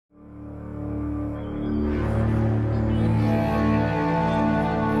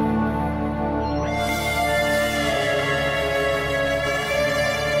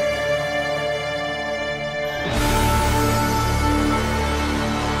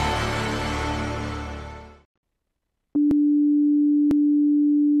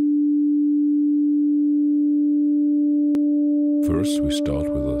First we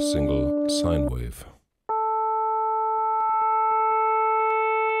start with a single sine wave.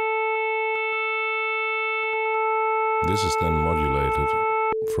 This is then modulated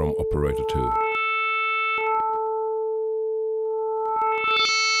from operator 2.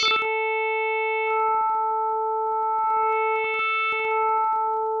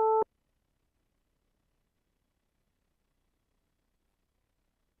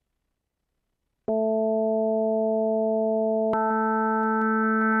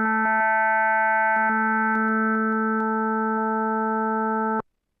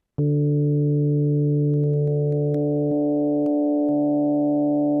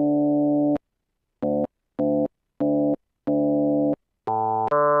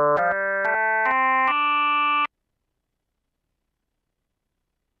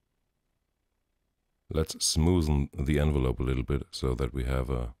 Let's smoothen the envelope a little bit so that we have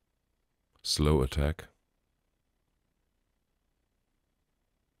a slow attack.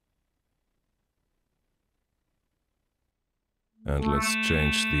 And let's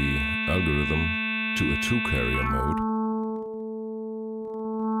change the algorithm to a 2-carrier mode.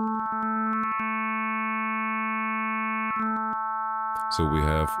 So we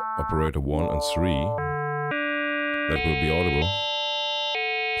have operator 1 and 3 that will be audible.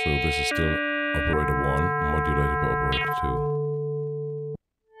 So this is still operator 1 modulated by operator 2.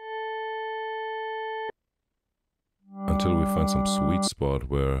 Until we find some sweet spot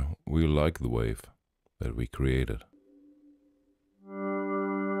where we like the wave that we created.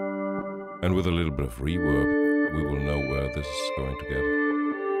 And with a little bit of reverb, we will know where this is going to get.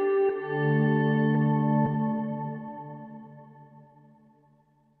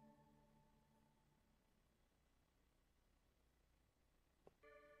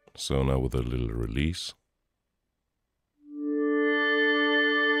 So now with a little release.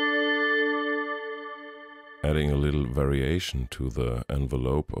 Adding a little variation to the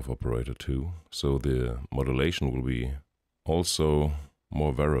envelope of operator 2, so the modulation will be also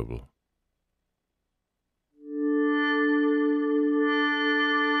more variable.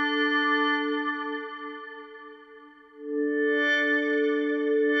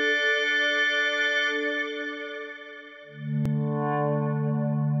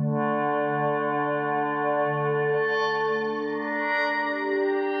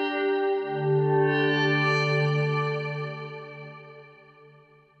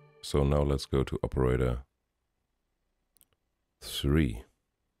 So now let's go to operator 3.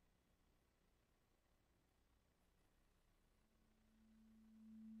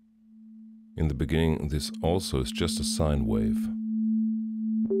 In the beginning, this also is just a sine wave.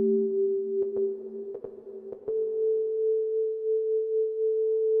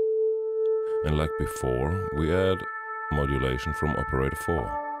 And like before, we add modulation from operator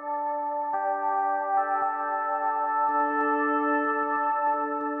 4.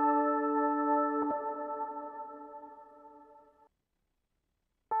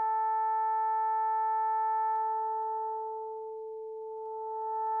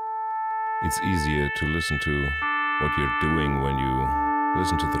 It's easier to listen to what you're doing when you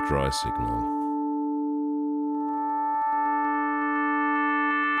listen to the dry signal.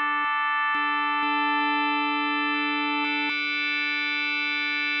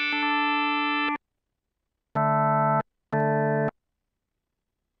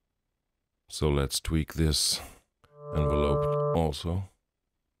 So let's tweak this envelope also.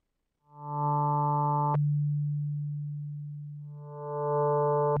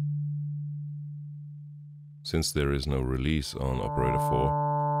 Since there is no release on operator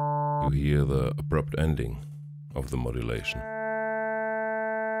 4, you hear the abrupt ending of the modulation.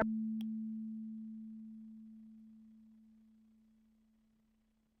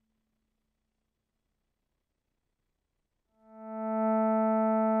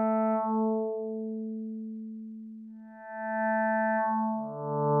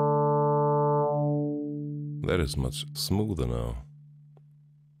 That is much smoother now.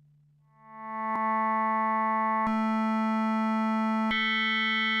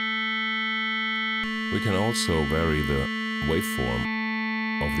 We can also vary the waveform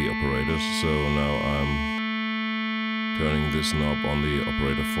of the operators, so now I'm turning this knob on the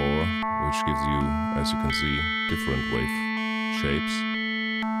operator 4, which gives you, as you can see, different wave shapes.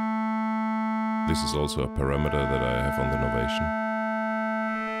 This is also a parameter that I have on the Novation.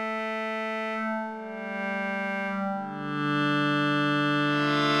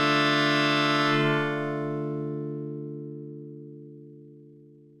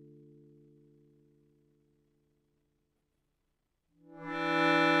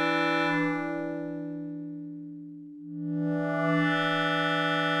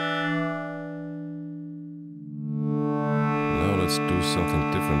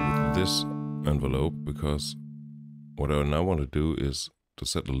 envelope, because what I now want to do is to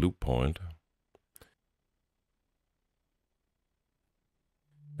set a loop point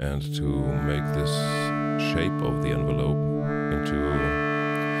and to make this shape of the envelope into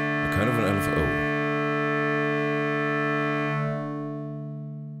a kind of an LFO.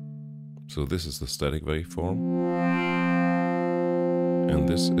 So this is the static waveform, and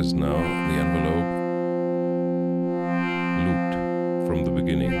this is now the envelope looped from the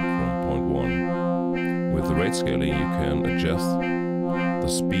beginning, from point 1. With the rate scaling you can adjust the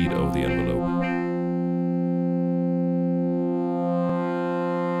speed of the envelope.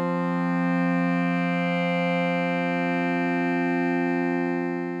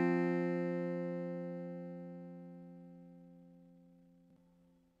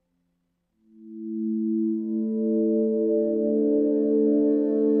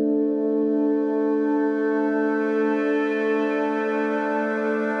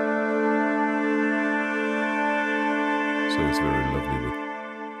 So it's very lovely with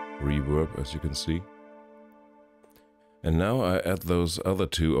reverb, as you can see. And now I add those other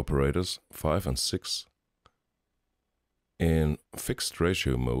two operators, 5 and 6, in fixed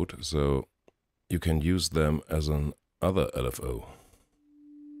ratio mode, so you can use them as an other LFO.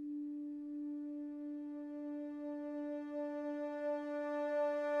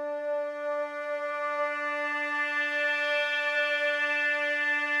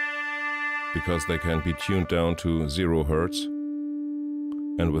 Because they can be tuned down to 0 Hz,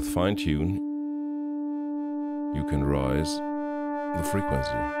 and with fine tune you can rise the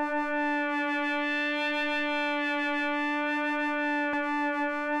frequency.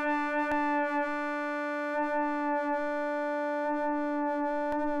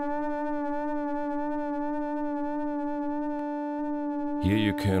 Here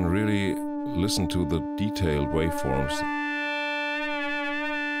you can really listen to the detailed waveforms,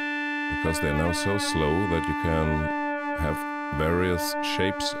 because they're now so slow that you can have various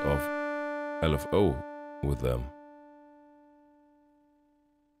shapes of LFO with them.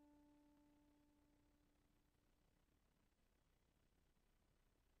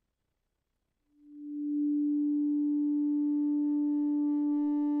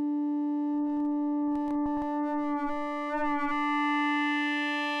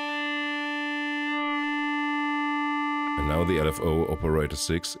 And now the LFO operator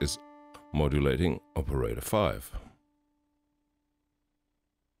 6 is modulating operator 5.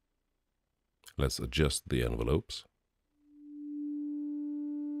 Let's adjust the envelopes,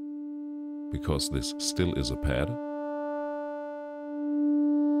 because this still is a pad.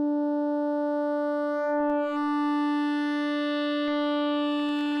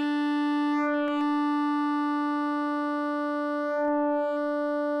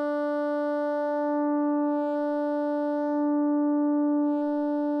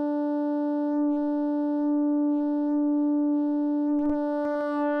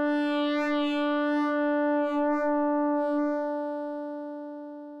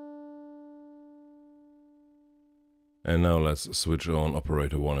 And now let's switch on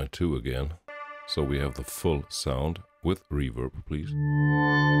operator 1 and 2 again, so we have the full sound with reverb, please.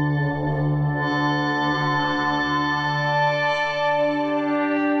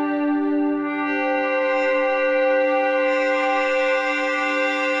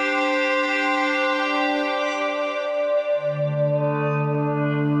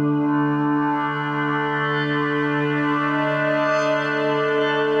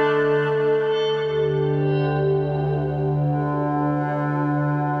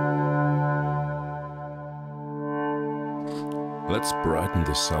 Let's brighten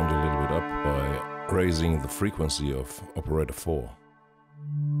the sound a little bit up by raising the frequency of operator 4.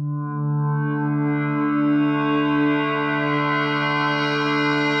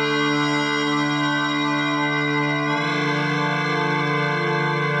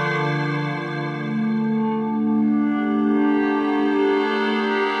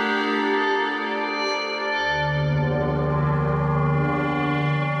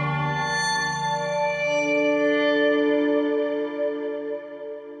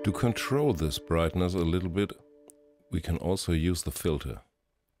 To control this brightness a little bit, we can also use the filter.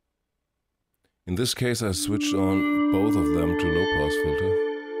 In this case I switched on both of them to low pass filter.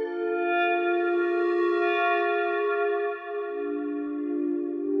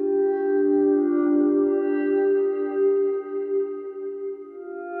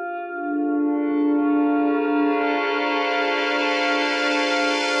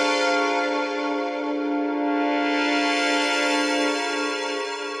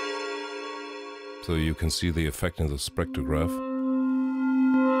 So you can see the effect in the spectrograph.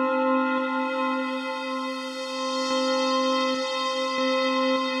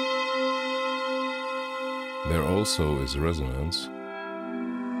 also is resonance,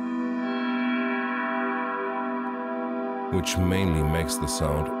 which mainly makes the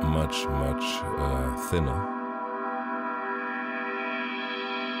sound much thinner.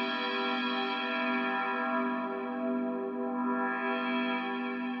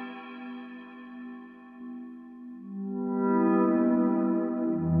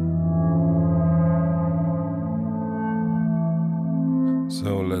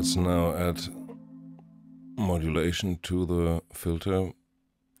 So let's now add modulation to the filter.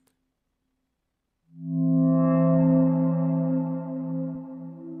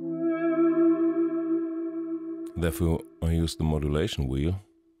 Therefore, I use the modulation wheel.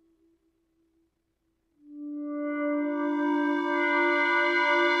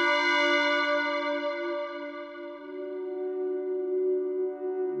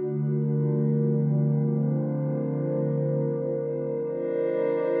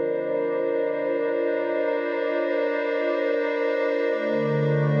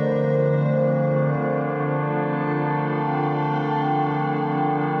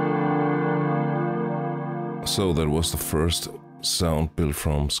 So that was the first sound built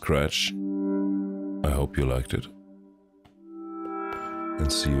from scratch. I hope you liked it. And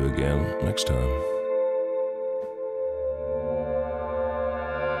see you again next time.